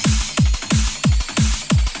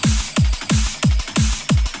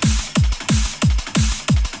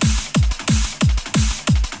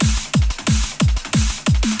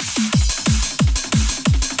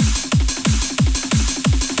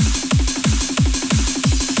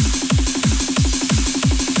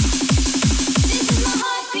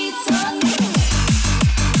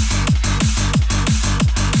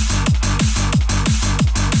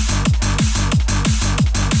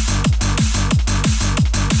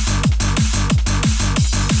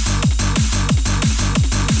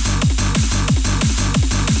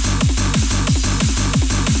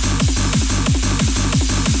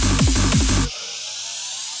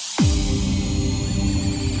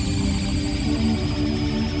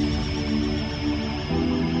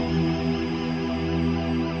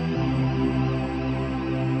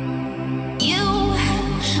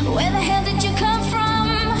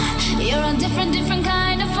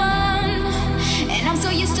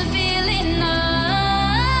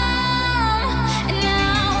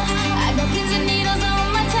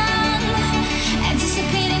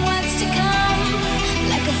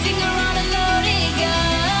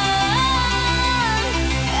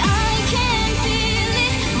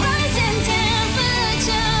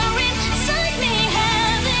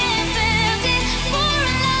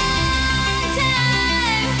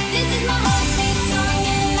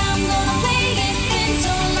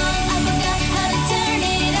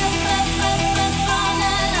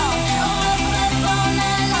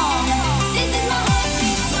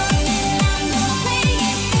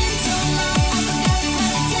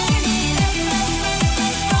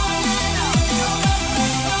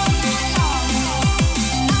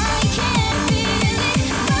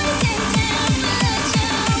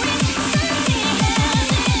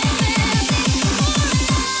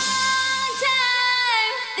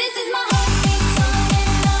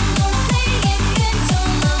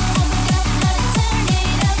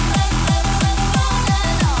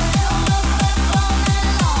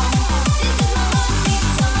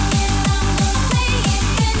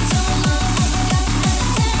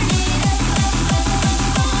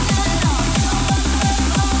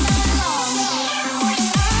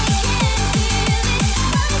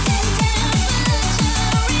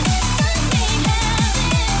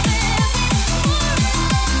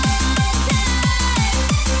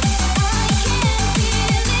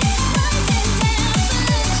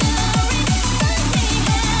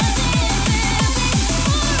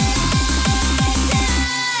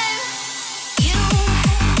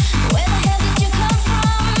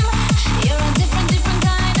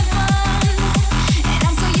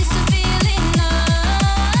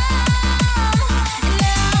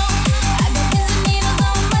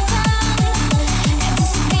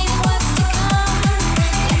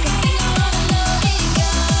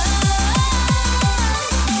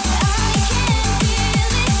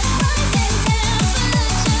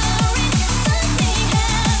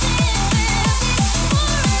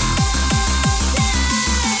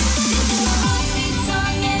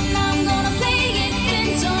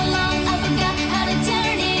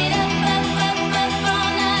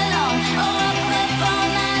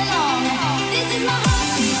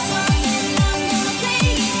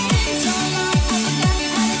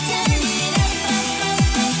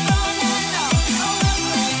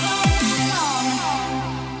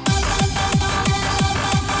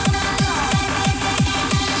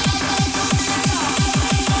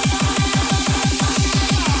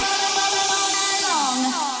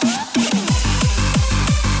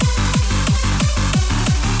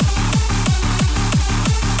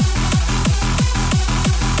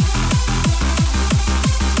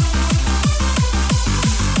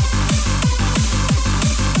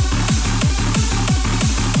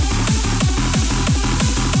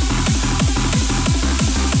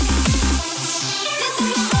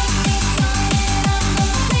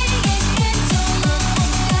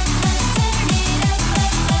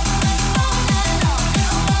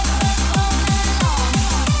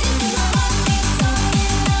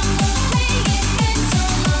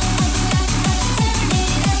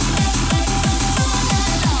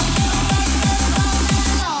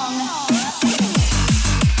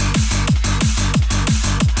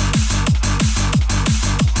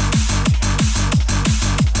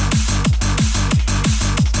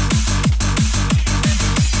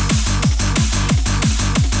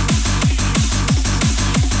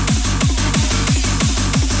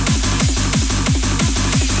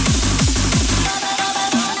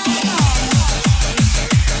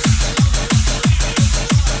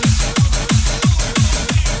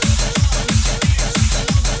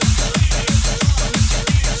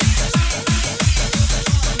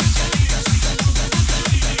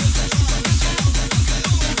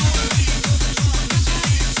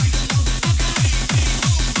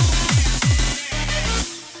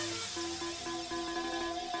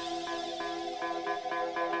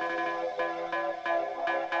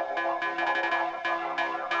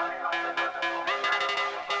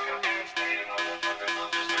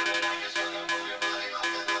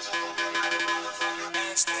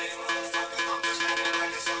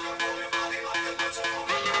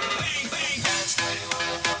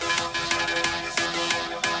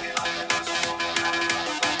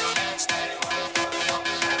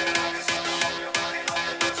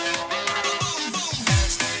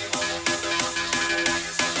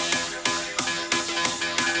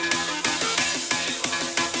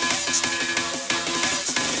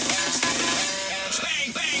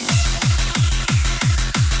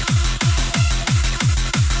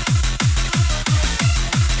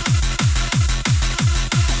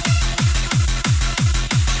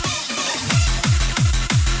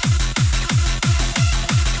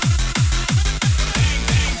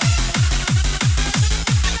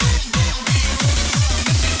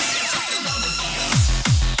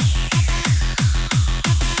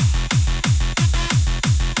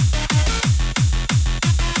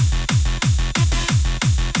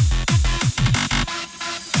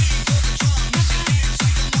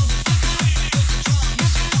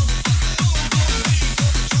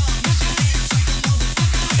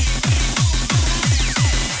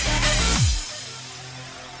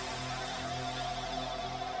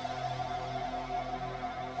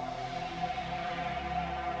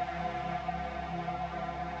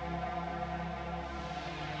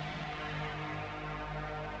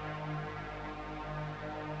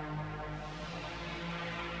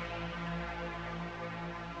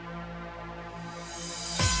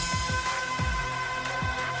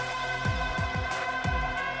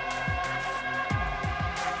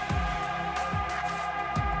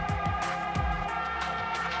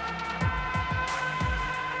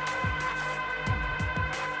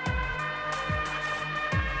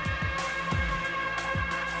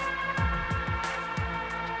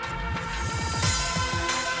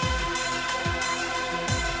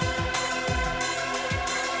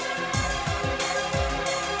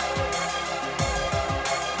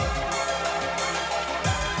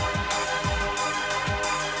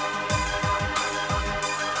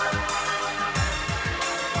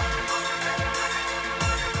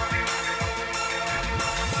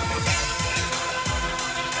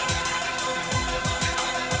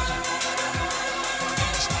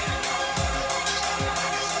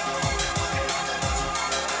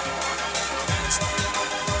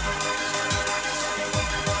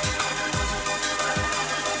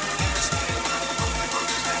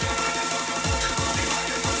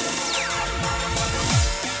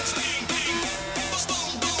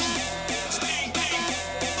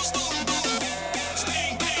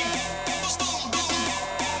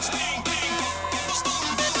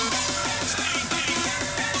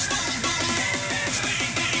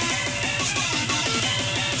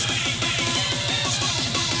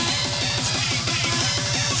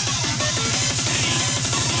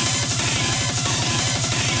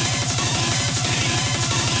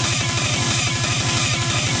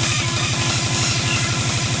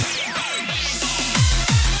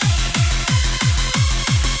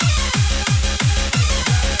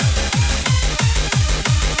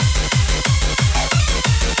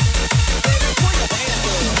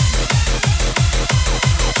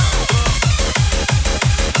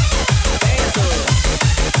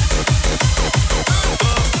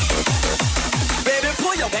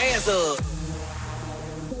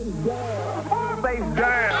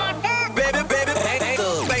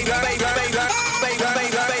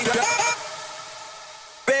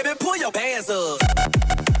Baby, pull your pants up.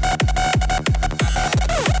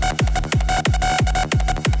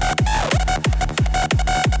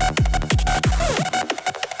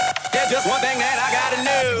 There's just one thing that I gotta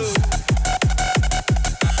know.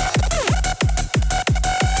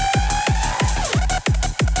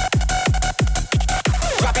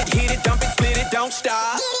 Drop it, hit it, dump it, split it, don't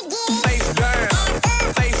stop. Face down,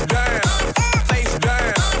 face down, face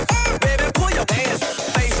down. Baby, pull your pants up.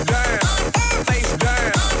 Face down, face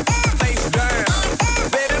down, face down.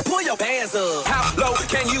 Baby, pull your pants up. How low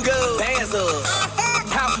can you go? Pants up.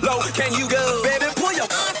 How low can you go? Baby, pull your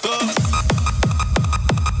pants up.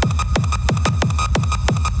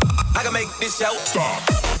 I can make this show stop.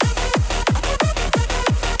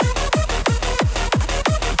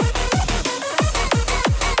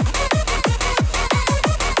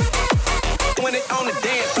 When it on the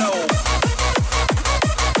dance floor.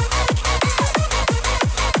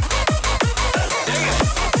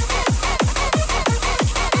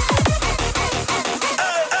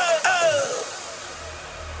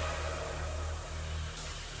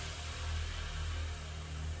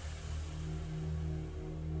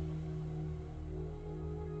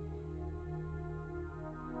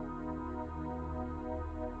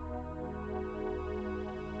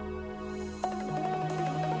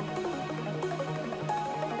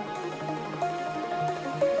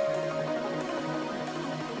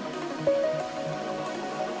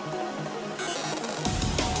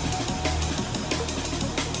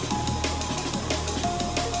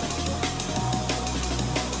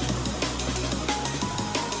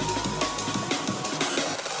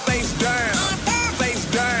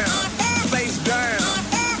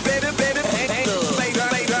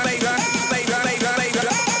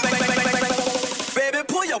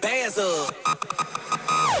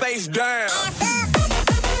 Face down.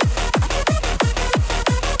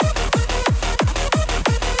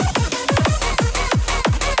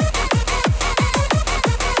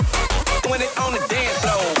 When it on the dance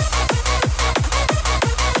floor.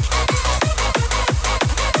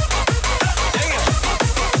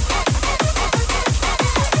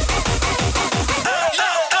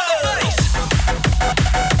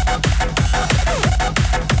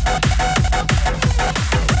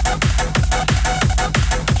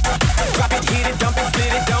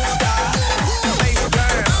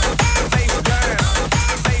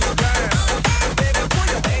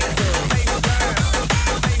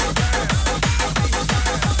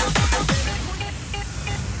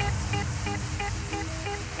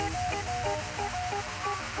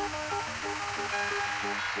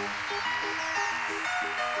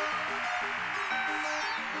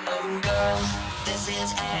 Oh girl, this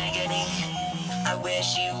is agony. I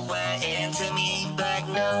wish you were into me, but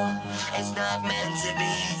no, it's not meant to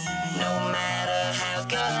be. No matter how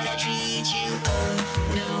good I treat you, oh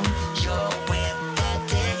no, you're with that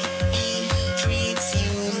dick. He treats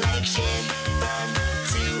you like shit, but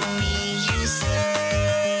to me you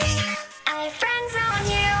say I friendzone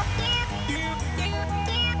you.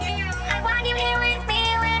 I want you here with me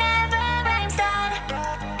whenever I'm sad.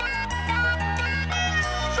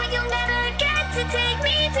 But you'll never get to take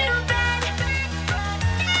me to bed.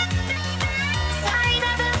 Sorry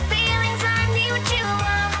that the feelings are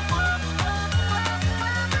mutual.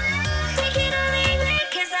 Take it or leave it,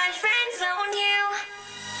 'cause I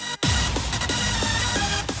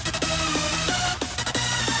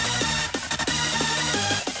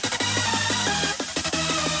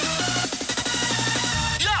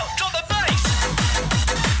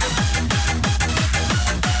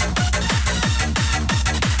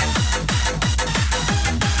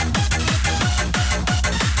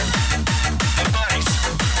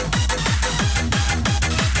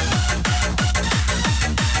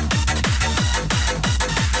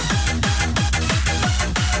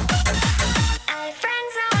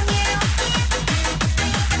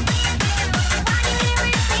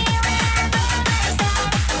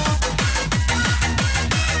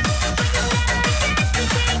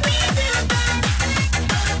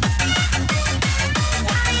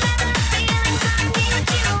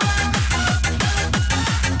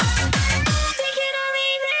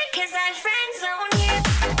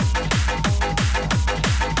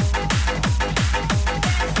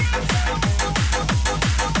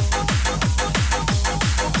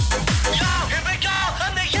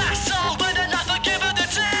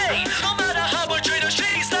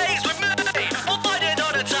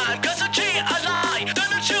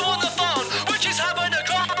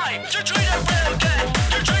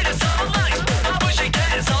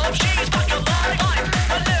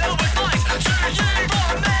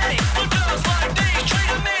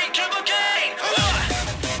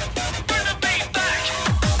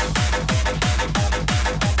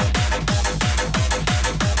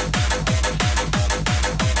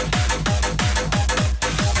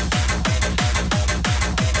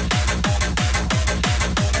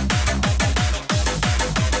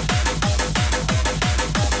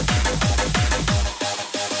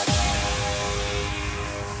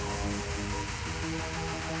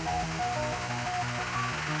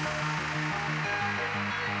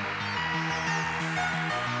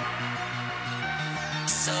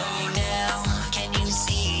So now, can you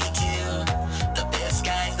see too? The best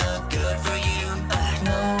guys look good for you.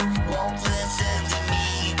 No, won't listen to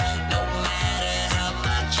me. No matter how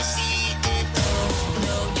much you see it. Oh,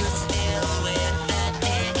 no, you're still with that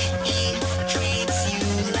dick. He treats you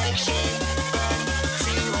like shit. But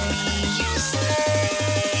to me, you say,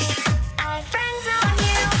 I friends on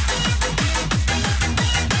you.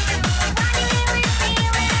 Why do you with me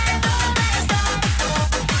when I know my side?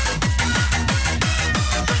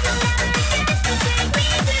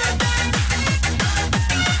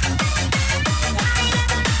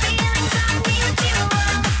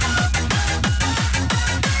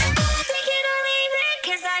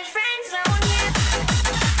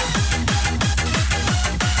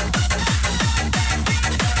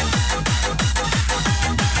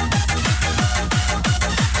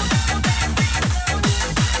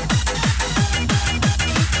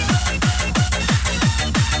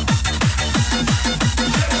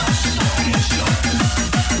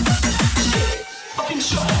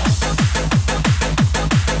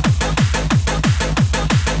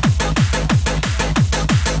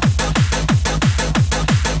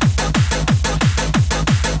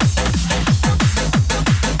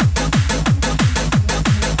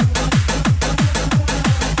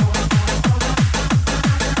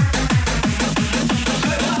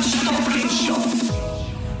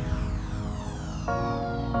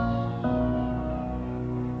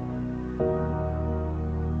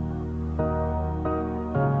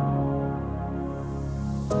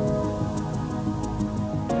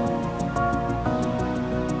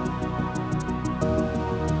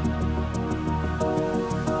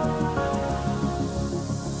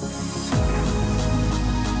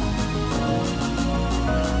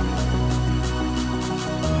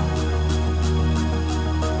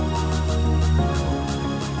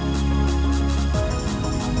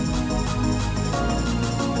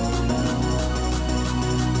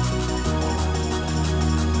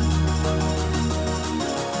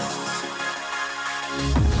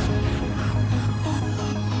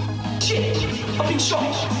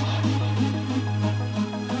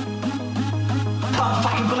 Can't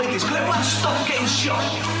fucking believe this. Could everyone stop getting shot?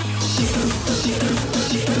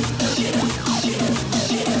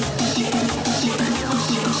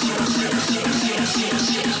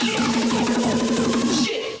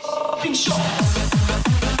 Shit, fucking shot.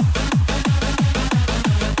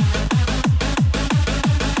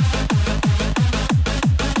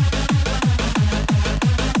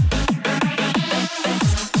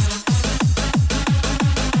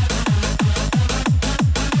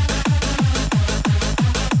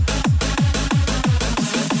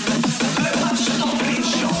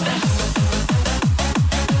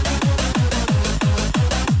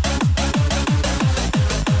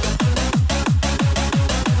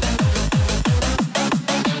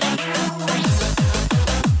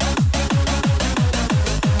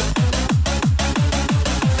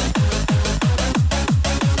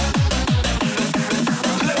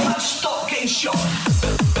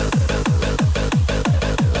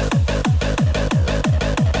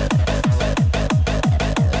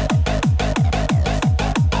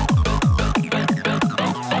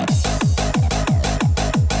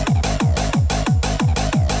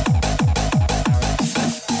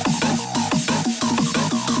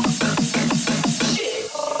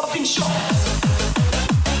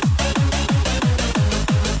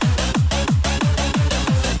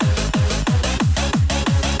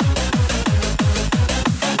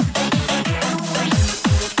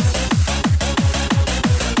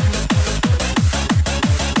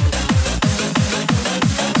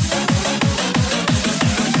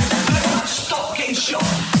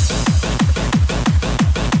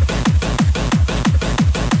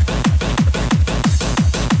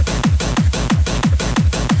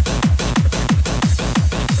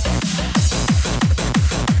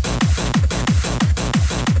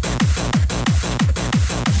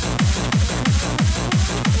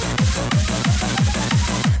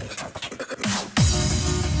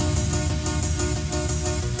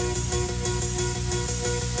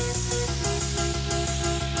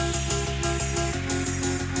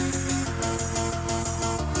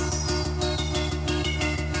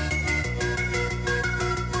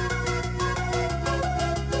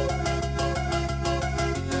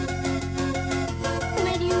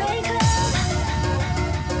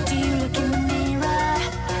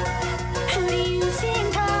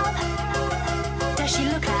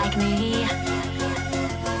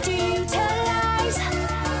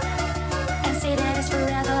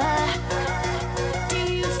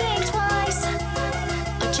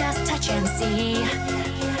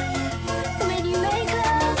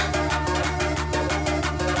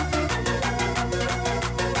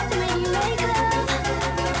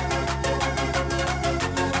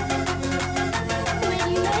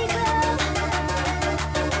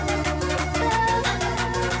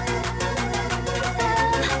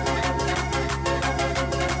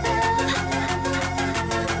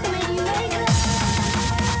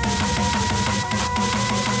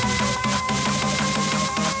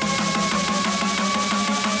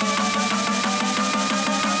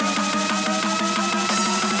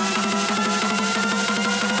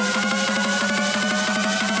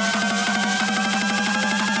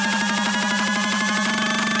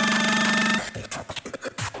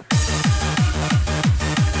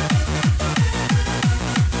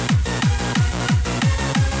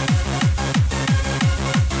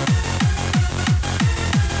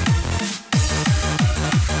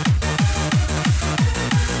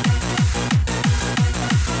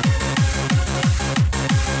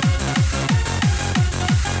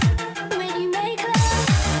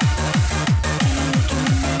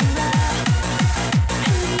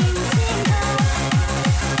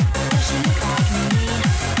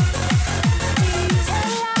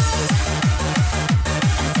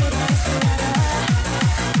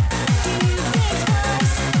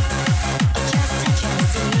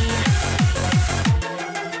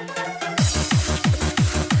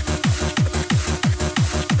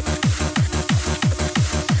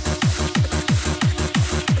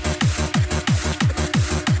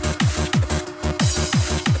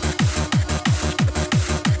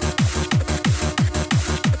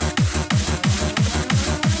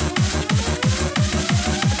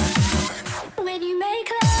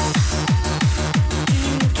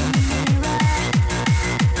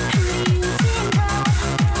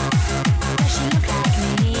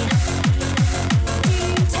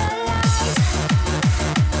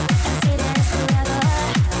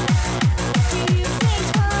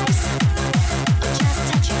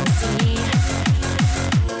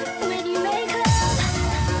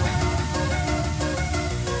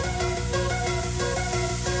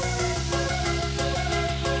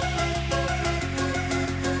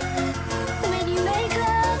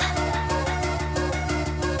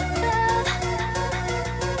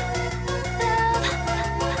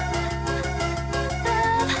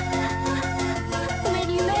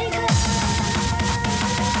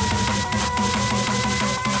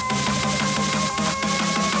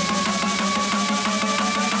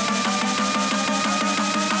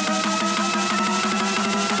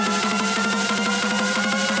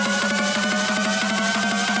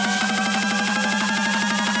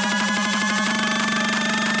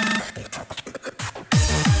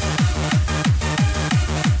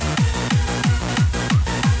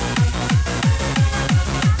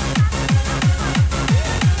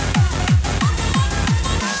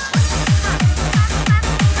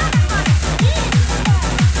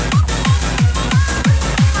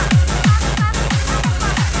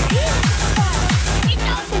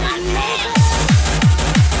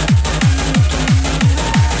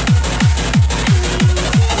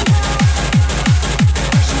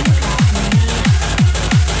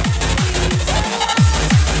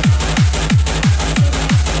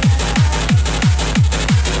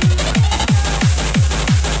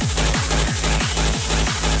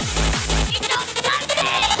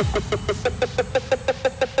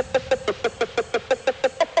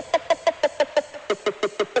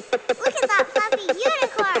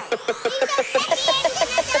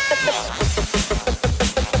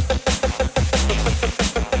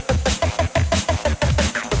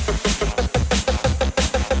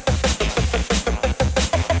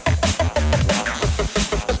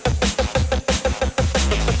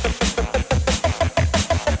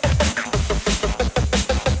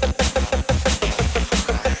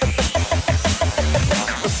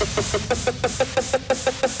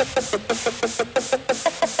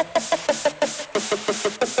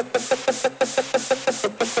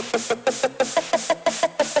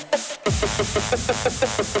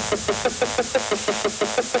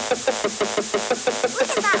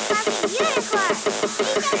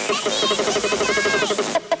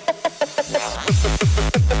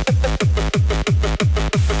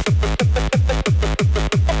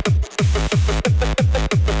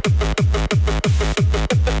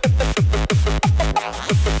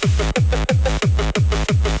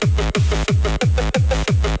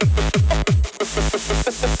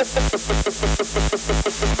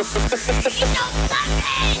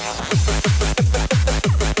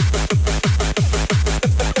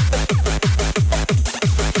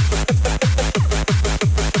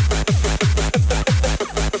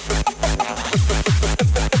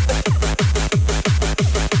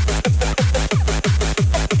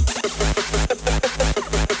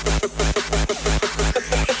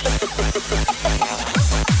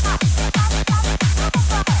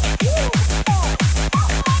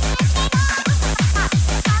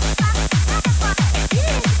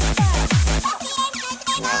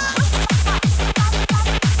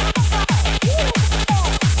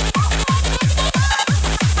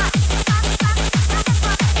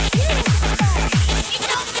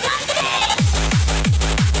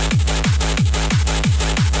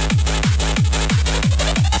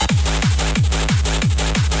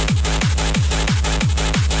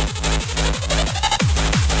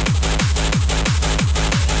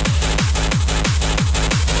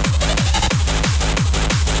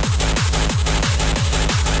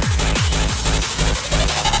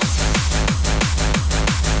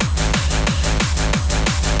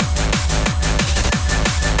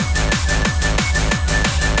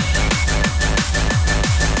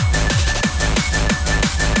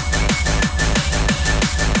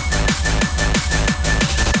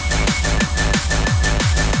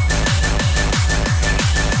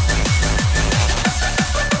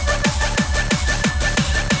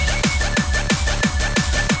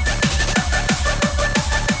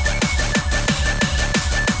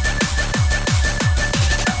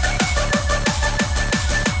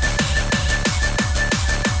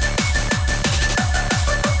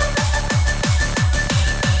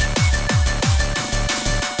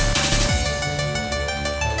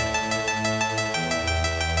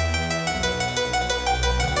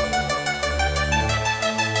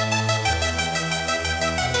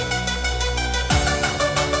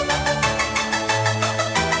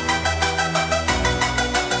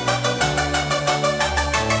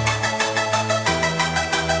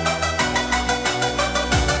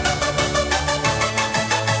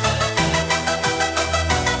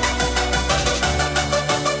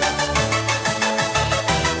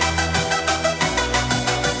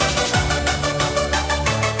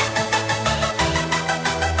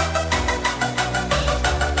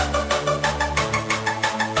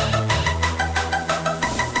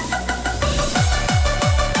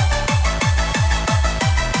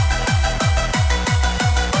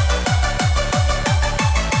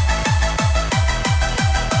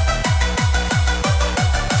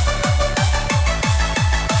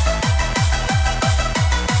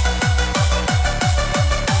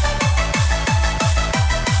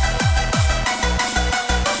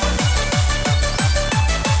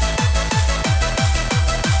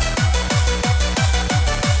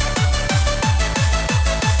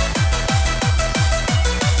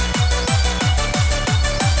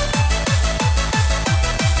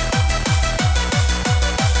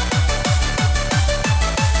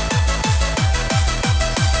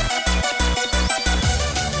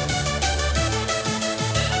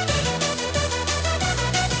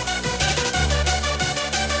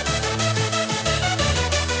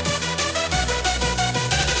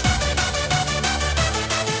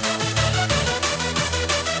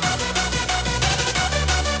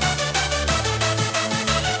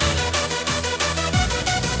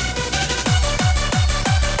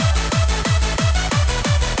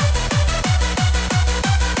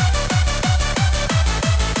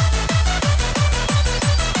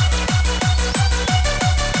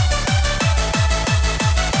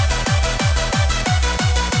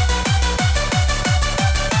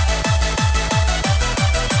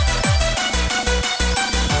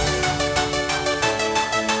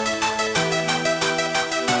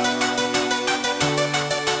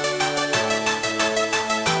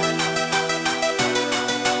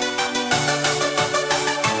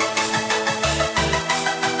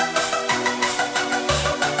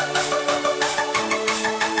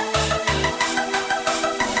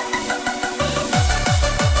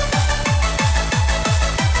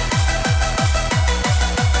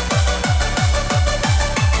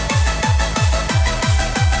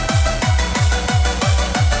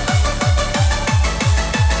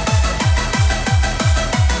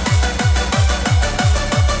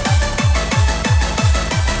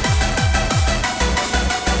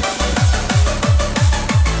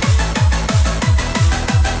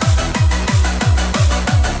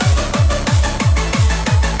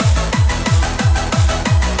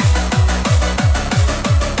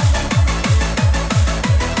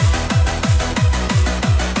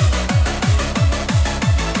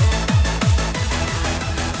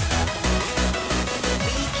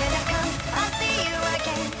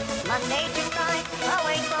 Monday to Friday, I'll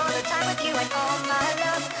wait for the time with you and all my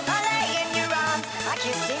love. I'll lay in your arms, I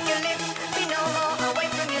kiss in your lips, be no more away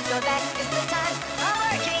from you, so that is the time. I'm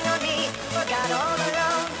working on me, forgot all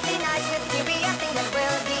alone. The nights with you be a thing that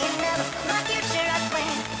will be never. My future, I swear,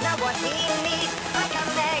 now what we need, I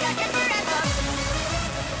come back, I can forever.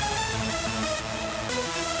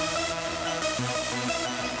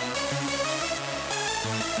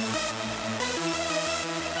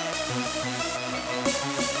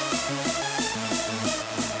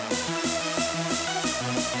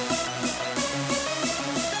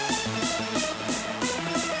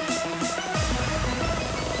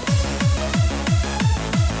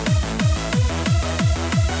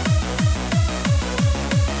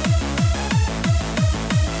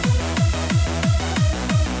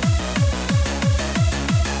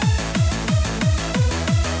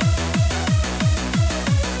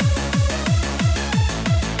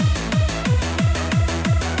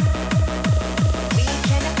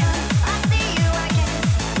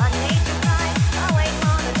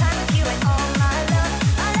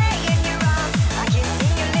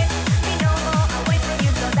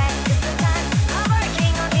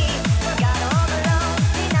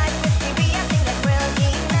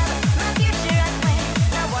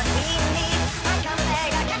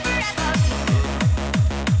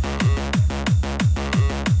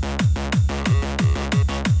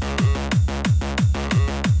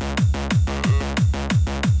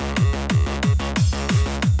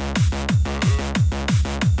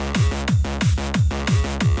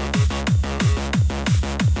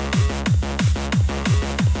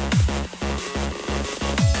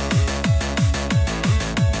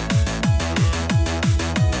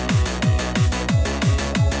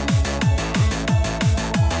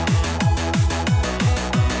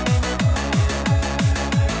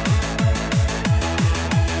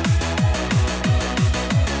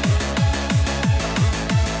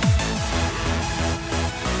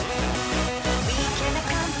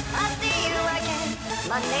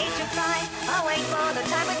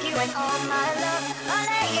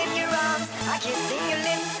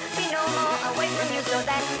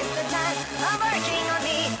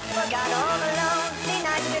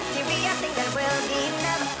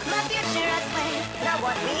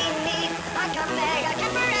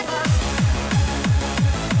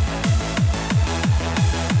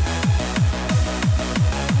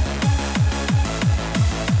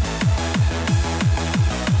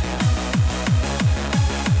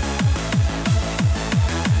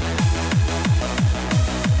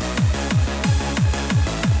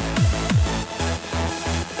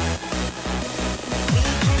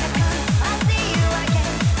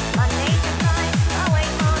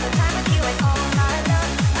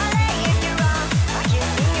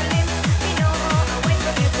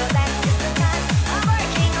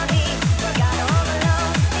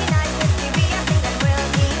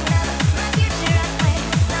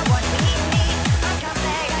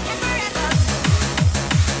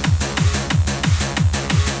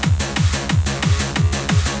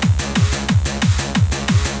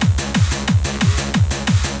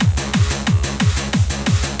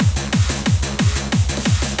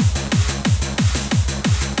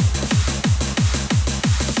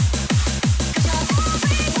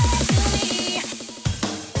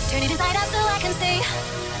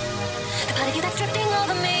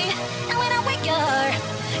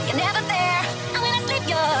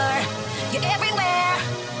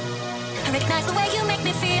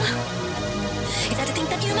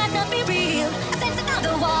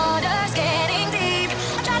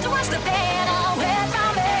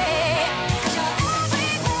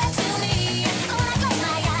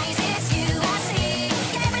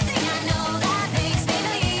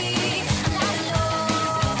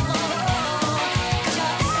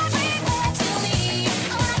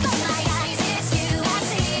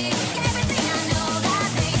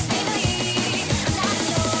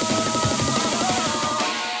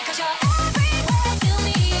 Cause you're everywhere to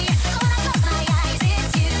me. When I close my eyes,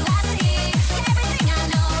 it's you.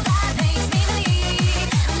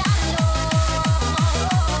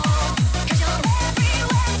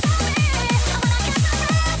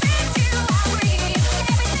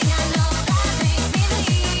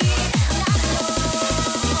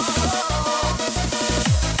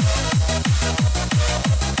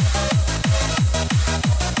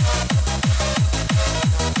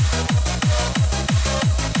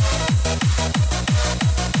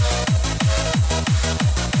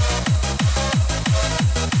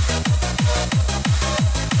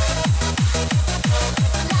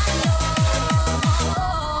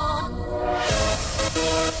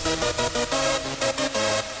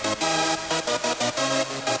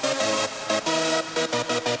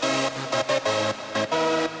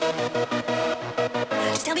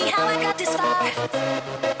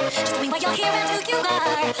 here and who you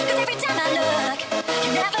are. 'Cause every time I look,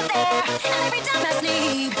 you're never there. And every time I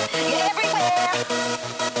sleep, you're everywhere.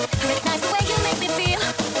 I recognize the way you make me feel.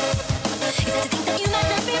 Is that to think that you might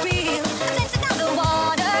not be real? I'm sensing now the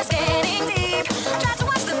water's getting deep. I try to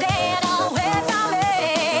wash the pain away from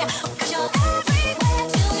me. 'Cause you're everywhere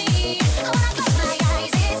to me. And when I close my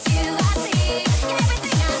eyes, it's you I see. You're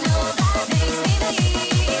everything I know that makes me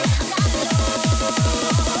believe. I'm not alone.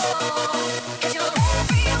 'Cause you're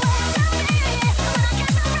everywhere to me. And when I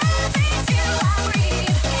catch my breath, it's you I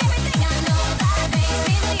breathe. You're everything I know that makes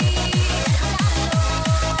me believe. I'm not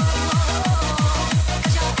alone.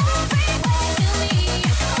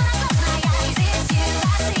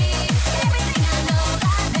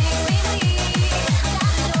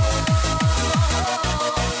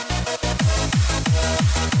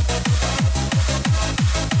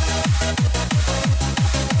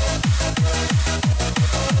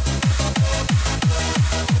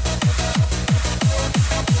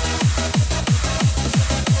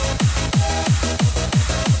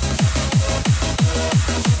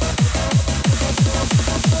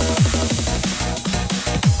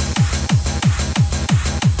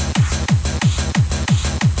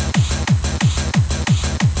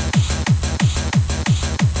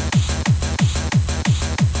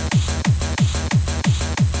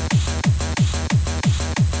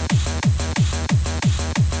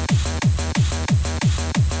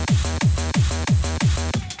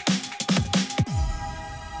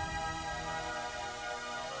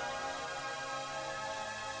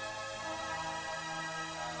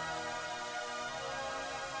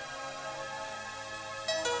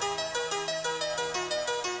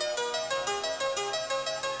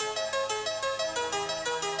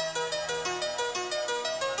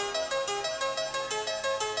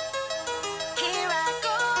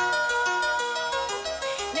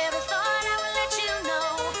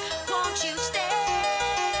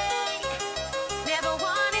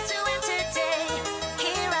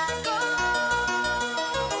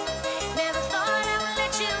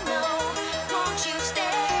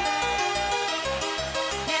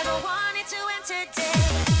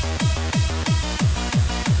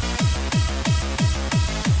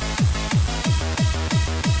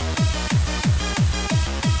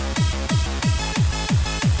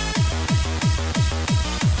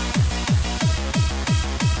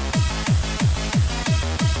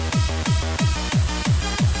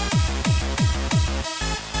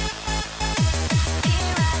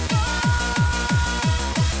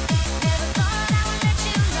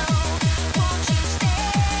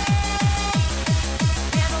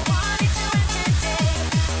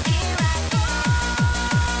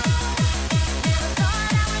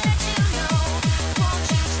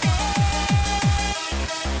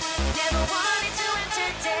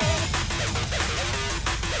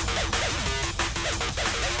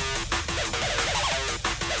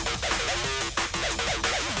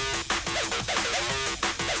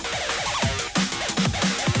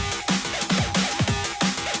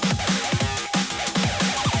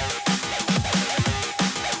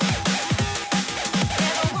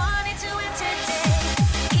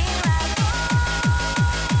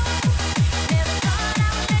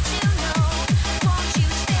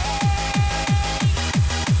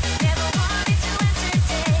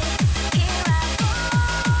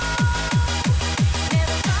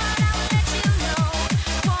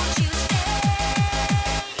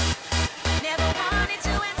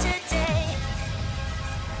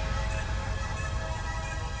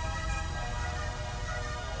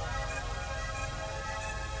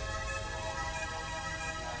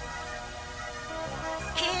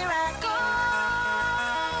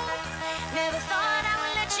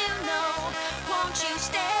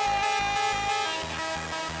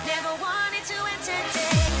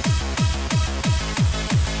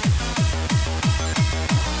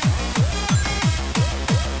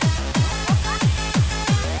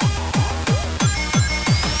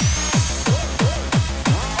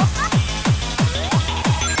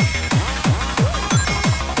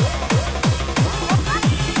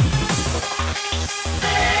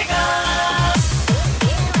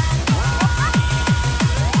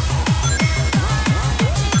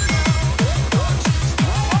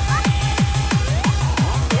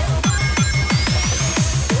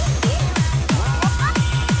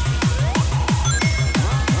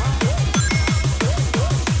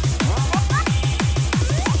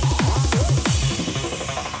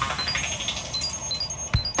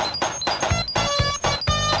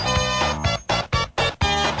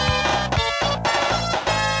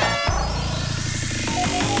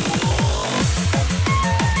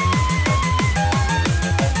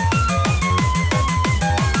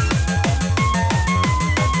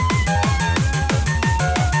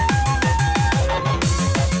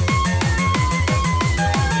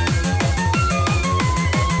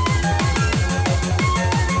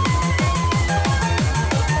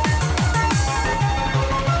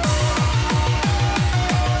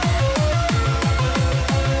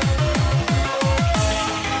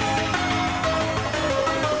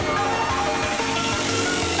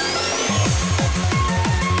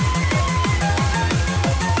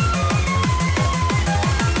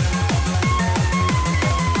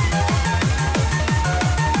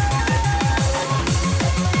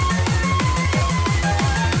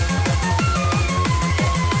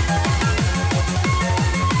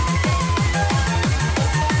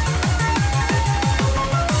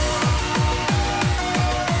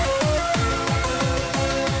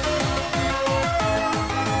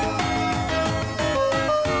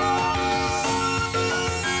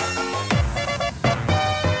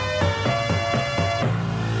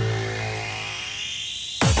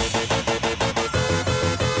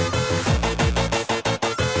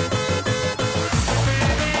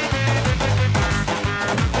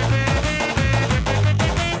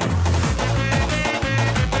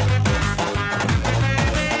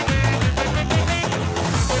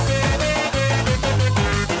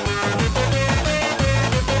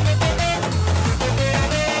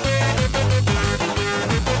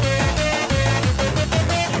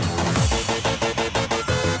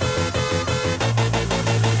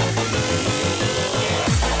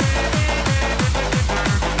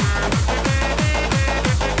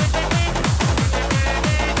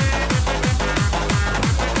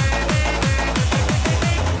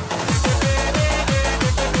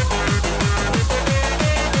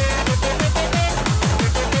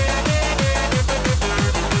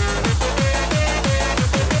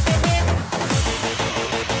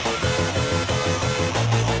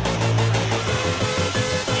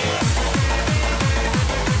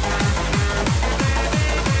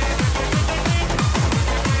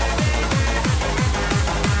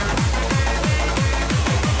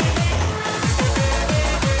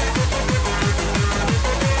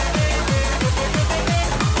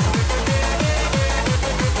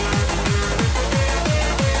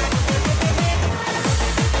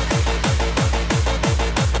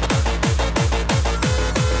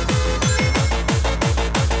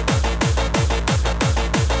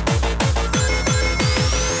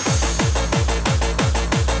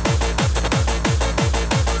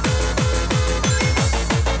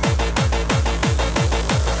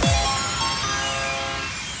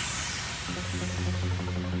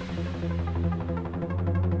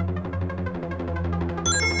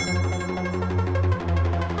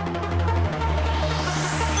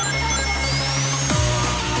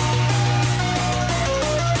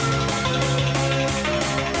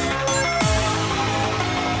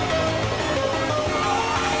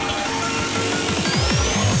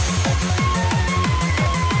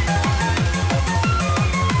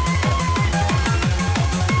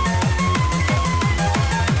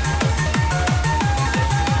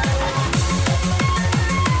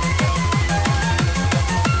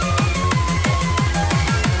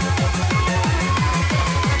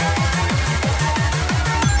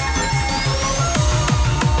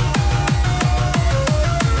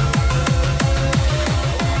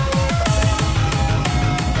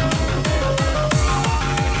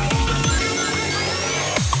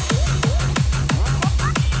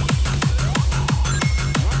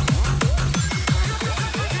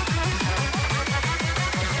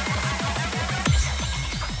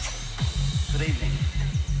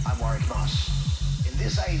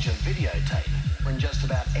 videotape when just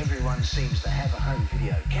about everyone seems to have a home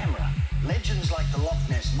video camera? Legends like the Loch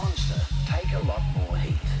Ness Monster take a lot more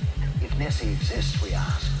heat. If Nessie exists, we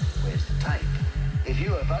ask, where's the tape? If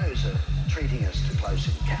UFOs are treating us to close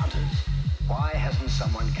encounters, why hasn't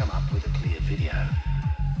someone come up with a clear video?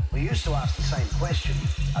 We used to ask the same question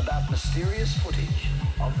about mysterious footage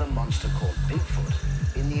of the monster called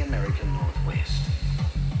Bigfoot in the American Northwest.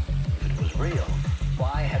 If it was real,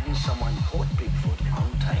 why hadn't someone caught Bigfoot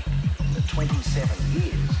on tape in the 27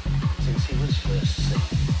 years since he was first seen?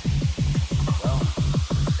 Well,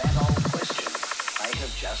 that old question may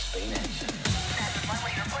have just been answered.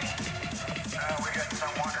 We got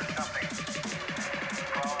someone or something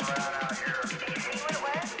crawling around out here. Did you see what it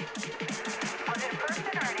was? Was it a person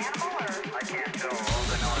or an animal or? I can't tell. All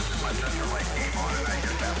I know is that my sister light came on and I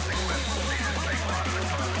just have to think about see this thing running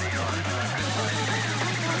across the yard. And I couldn't find it.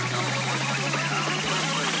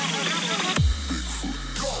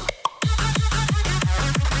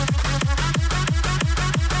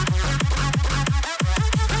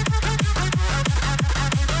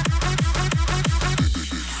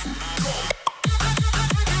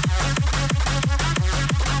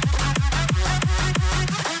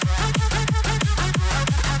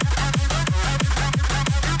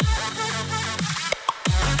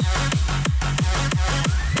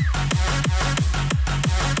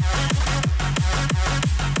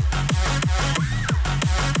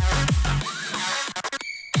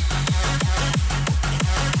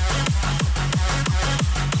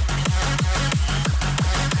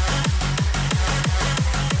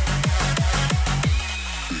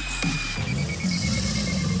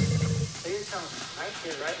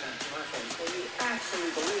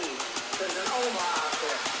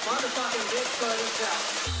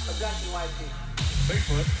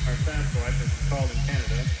 Bigfoot, or Sasquatch as it's called in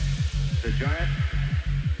Canada, the giant,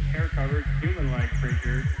 hair-covered, human-like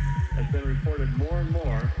creature has been reported more and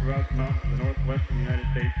more throughout the mountains of the northwestern United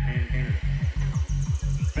States and Canada.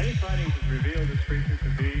 Many sightings have revealed this creature to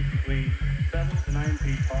be between 7 to 9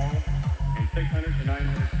 feet tall and 600 to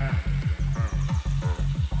 900 pounds.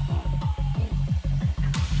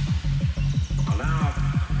 Well, now,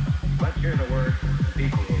 let's hear the word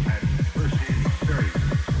people who had first-hand experience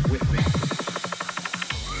with me.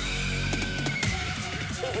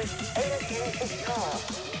 He was 8 or 10 feet tall,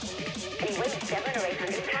 and he weighed 700 or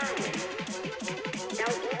 800 pounds. Now,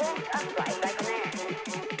 he walked upright like a man,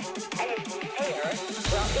 and his hair,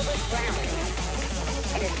 well, it was brown,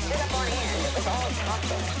 and it stood up on end, it was all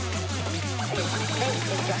tousled, and his face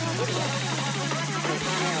was just hideous, and his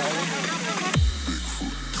smell.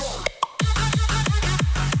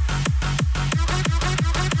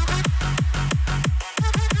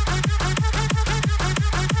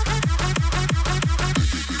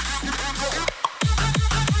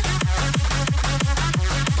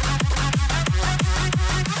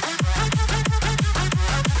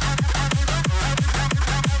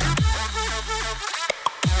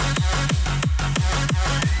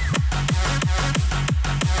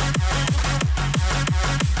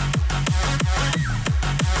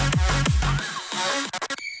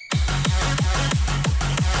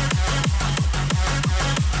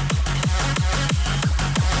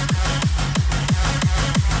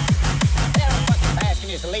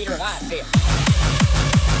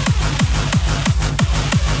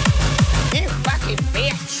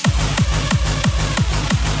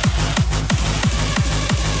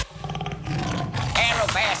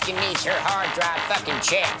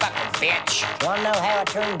 Check, fucking bitch. Wanna know how I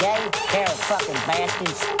turned gay? Carol fucking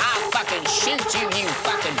bastards. I'll fucking shoot you, you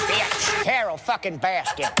fucking bitch. Carol fucking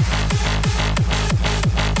basket.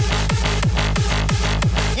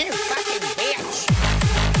 You fucking bitch.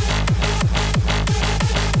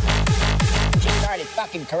 Just started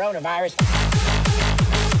fucking coronavirus.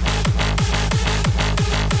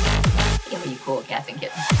 Yeah, what you cool cats and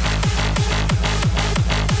kittens.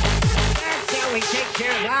 That's how we take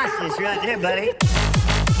care of hostage right there, buddy.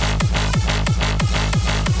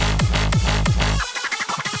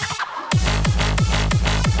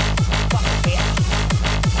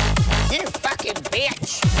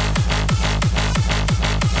 Bitch.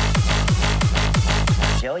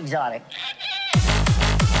 Joe Exotic.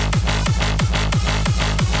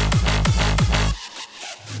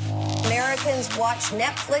 Americans watch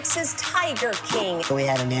Netflix's Tiger King. We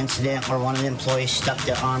had an incident where one of the employees stuck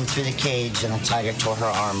their arm through the cage and a tiger tore her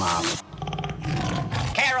arm off.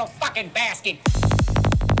 Carol fucking basket.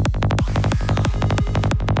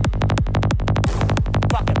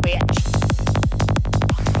 Fucking bitch.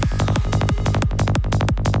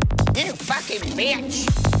 You fucking bitch!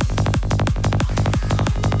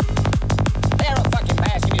 Carol fucking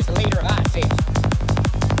Basket is the leader of ISIS.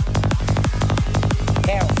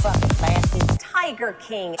 Tiger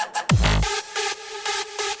King.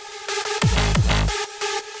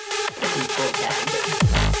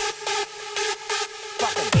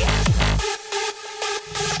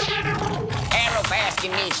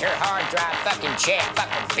 Baskin needs her hard drive fucking check,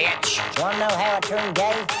 fucking bitch. Wanna know how I turned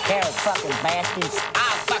gay? Carol fucking Baskins.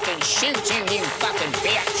 I'll fucking shoot you, you fucking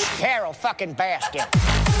bitch. Carol fucking Baskin.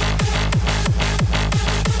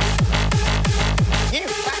 You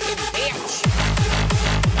fucking bitch.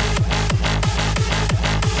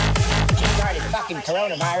 She started fucking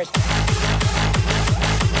coronavirus.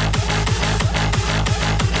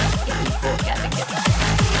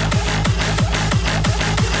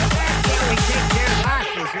 We take care of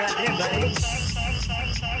hostage right there, buddy.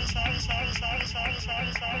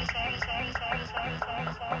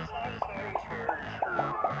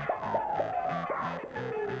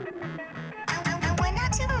 I went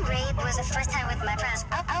out to a rave, it was the first time with my friends.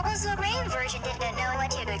 I was a rave virgin, didn't know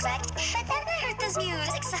what to expect. But then I heard this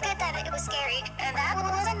music, so I thought it was scary. And that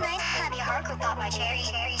was a night, happy hardcore pop my cherry.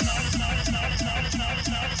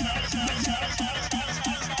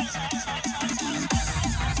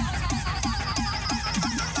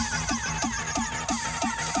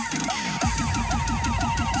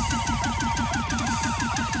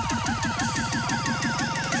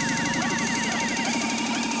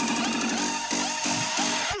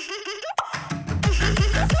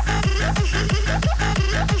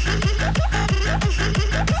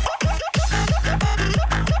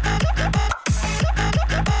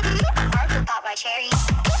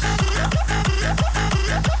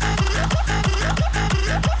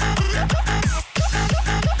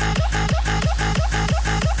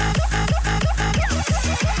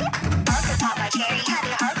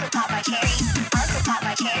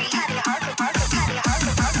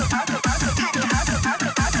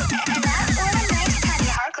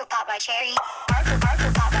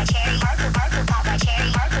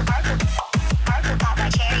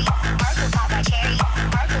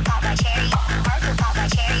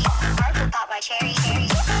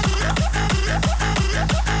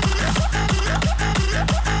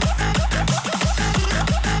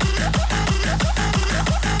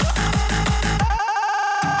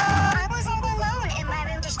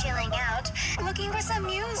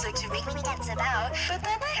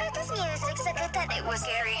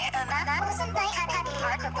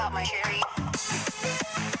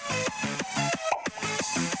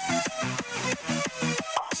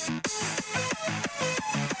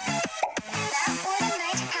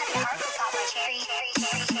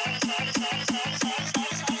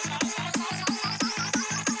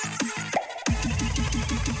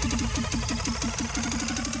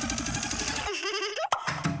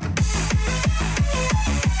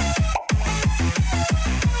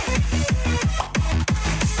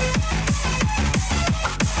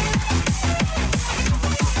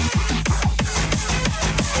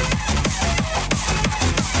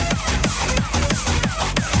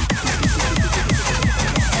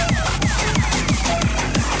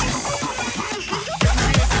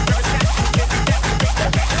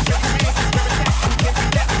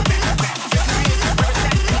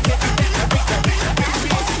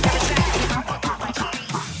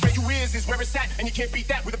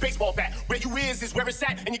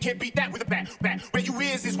 And you can't beat that with a bat. Where you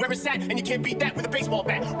is where it's at, and you can't beat that with a baseball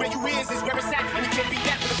bat. Where you is where it's at, and you can't beat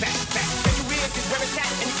that with a bat. Where you is where it's at,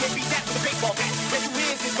 and you can't beat that with a baseball bat. Where you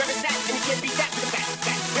is where it's at, and you can't beat that with a bat.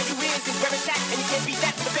 Where you is where it's at, and you can't beat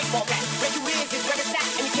that with a baseball bat. Where you is where it's at,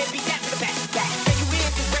 and you can't beat that with a bat. Where you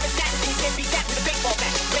is where it's at, and you can't beat that with a baseball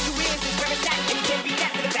bat. Where you is where it's at, and you can't beat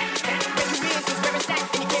that with a bat. Where you is where it's at,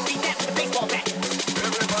 and you can't beat that with a baseball bat.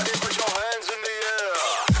 Everybody put your hands in the air.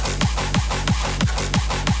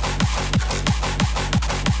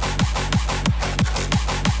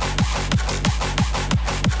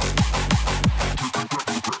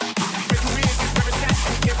 Where you is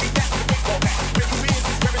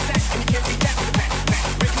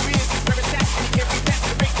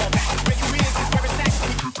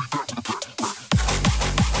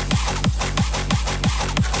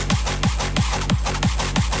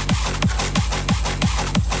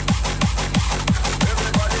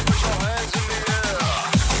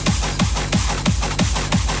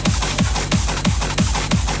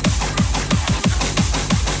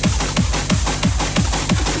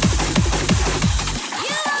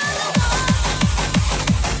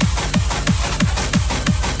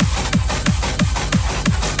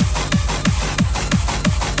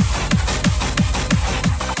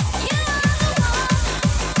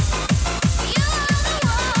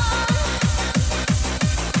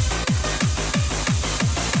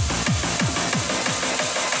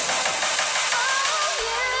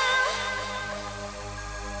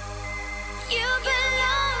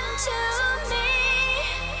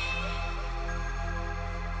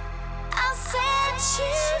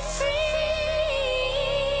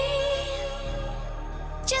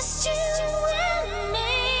just you.